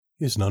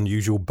Here's an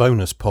unusual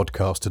bonus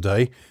podcast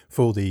today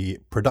for the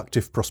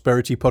Productive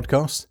Prosperity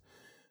podcast.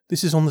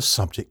 This is on the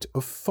subject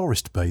of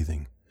forest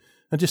bathing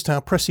and just how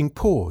pressing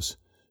pause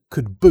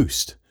could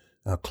boost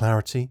our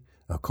clarity,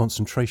 our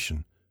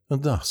concentration,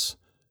 and thus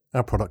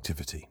our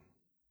productivity.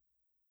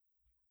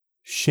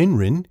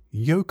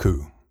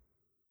 Shinrin-Yoku.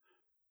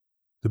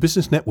 The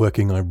business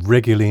networking I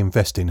regularly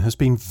invest in has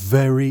been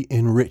very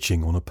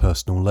enriching on a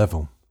personal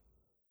level.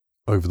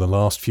 Over the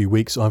last few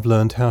weeks, I've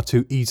learned how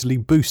to easily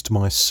boost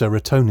my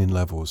serotonin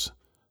levels,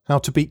 how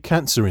to beat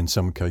cancer in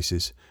some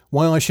cases,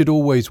 why I should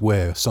always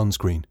wear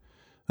sunscreen,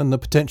 and the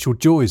potential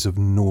joys of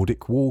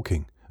Nordic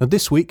walking. And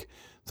this week,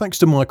 thanks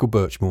to Michael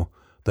Birchmore,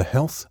 the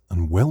health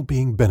and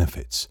well-being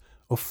benefits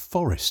of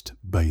forest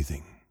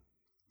bathing.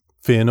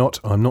 Fear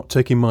not, I'm not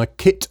taking my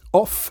kit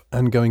off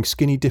and going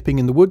skinny dipping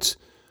in the woods,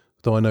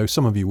 though I know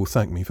some of you will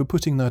thank me for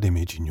putting that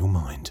image in your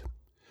mind.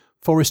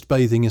 Forest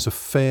bathing is a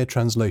fair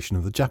translation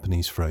of the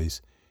Japanese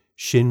phrase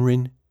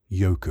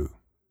Shinrin-Yoku.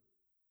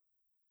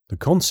 The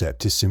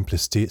concept is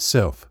simplicity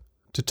itself,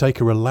 to take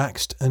a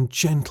relaxed and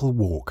gentle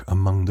walk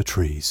among the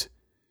trees.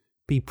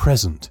 Be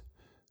present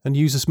and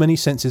use as many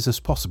senses as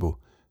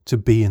possible to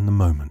be in the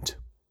moment.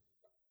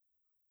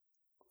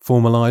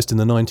 Formalized in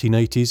the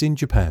 1980s in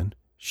Japan,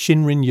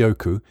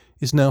 Shinrin-Yoku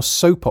is now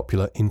so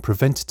popular in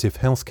preventative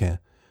healthcare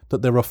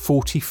that there are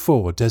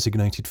 44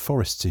 designated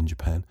forests in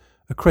Japan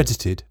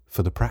accredited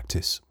for the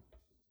practice.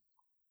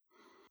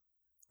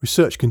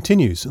 Research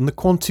continues, and the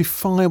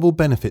quantifiable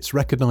benefits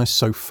recognised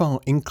so far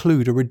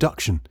include a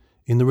reduction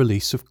in the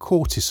release of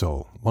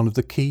cortisol, one of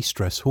the key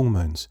stress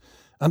hormones,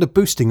 and a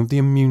boosting of the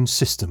immune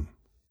system.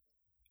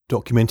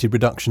 Documented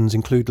reductions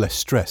include less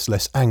stress,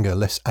 less anger,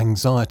 less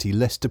anxiety,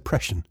 less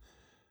depression,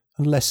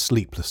 and less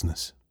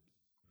sleeplessness.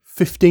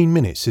 15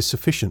 minutes is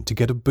sufficient to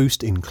get a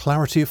boost in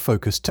clarity of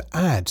focus to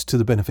add to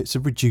the benefits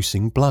of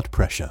reducing blood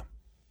pressure.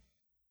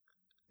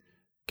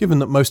 Given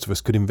that most of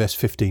us could invest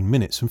 15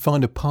 minutes and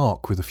find a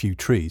park with a few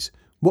trees,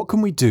 what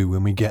can we do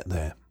when we get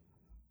there?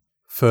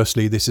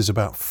 Firstly, this is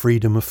about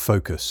freedom of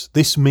focus.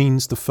 This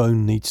means the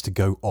phone needs to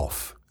go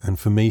off, and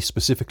for me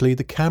specifically,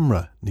 the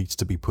camera needs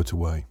to be put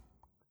away.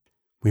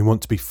 We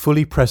want to be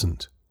fully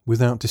present,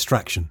 without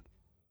distraction.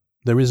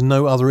 There is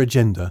no other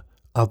agenda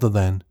other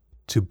than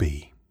to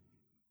be.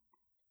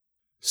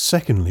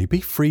 Secondly, be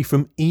free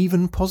from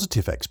even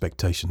positive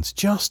expectations.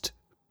 Just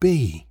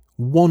be.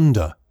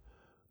 Wander.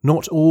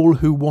 Not all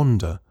who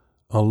wander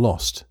are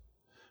lost,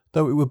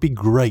 though it would be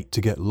great to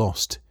get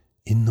lost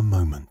in the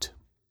moment.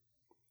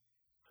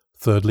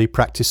 Thirdly,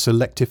 practice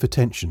selective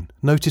attention.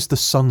 Notice the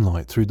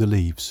sunlight through the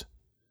leaves.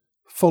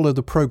 Follow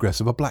the progress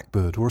of a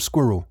blackbird or a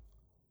squirrel.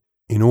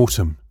 In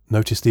autumn,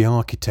 notice the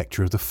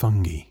architecture of the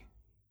fungi.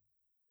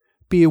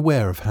 Be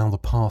aware of how the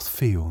path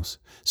feels.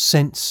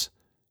 Sense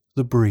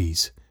the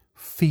breeze.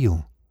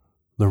 Feel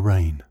the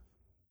rain.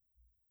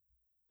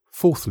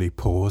 Fourthly,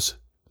 pause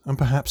and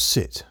perhaps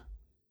sit.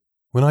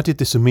 When I did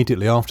this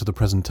immediately after the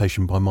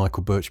presentation by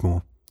Michael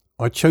Birchmore,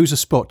 I chose a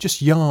spot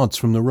just yards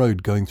from the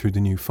road going through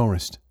the New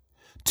Forest.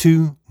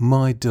 To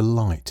my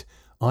delight,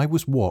 I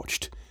was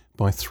watched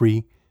by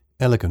 3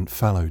 elegant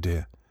fallow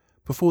deer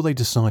before they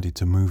decided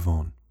to move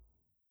on.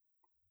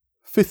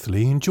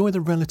 Fifthly, enjoy the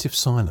relative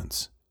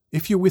silence.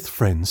 If you're with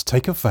friends,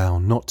 take a vow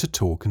not to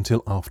talk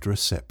until after a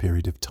set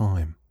period of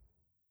time.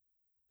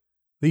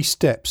 These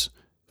steps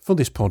for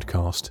this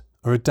podcast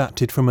are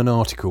adapted from an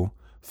article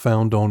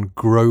found on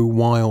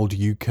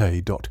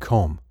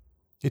growwilduk.com.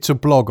 It's a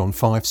blog on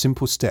 5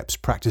 simple steps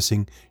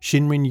practicing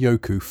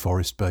Shinrin-Yoku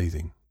forest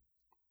bathing.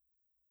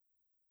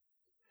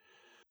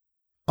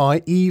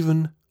 I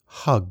even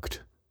hugged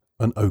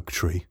an oak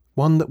tree,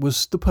 one that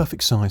was the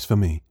perfect size for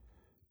me,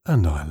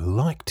 and I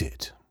liked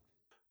it.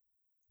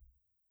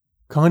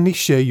 Kindly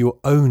share your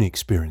own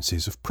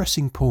experiences of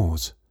pressing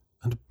pause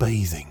and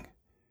bathing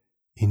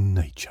in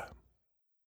nature.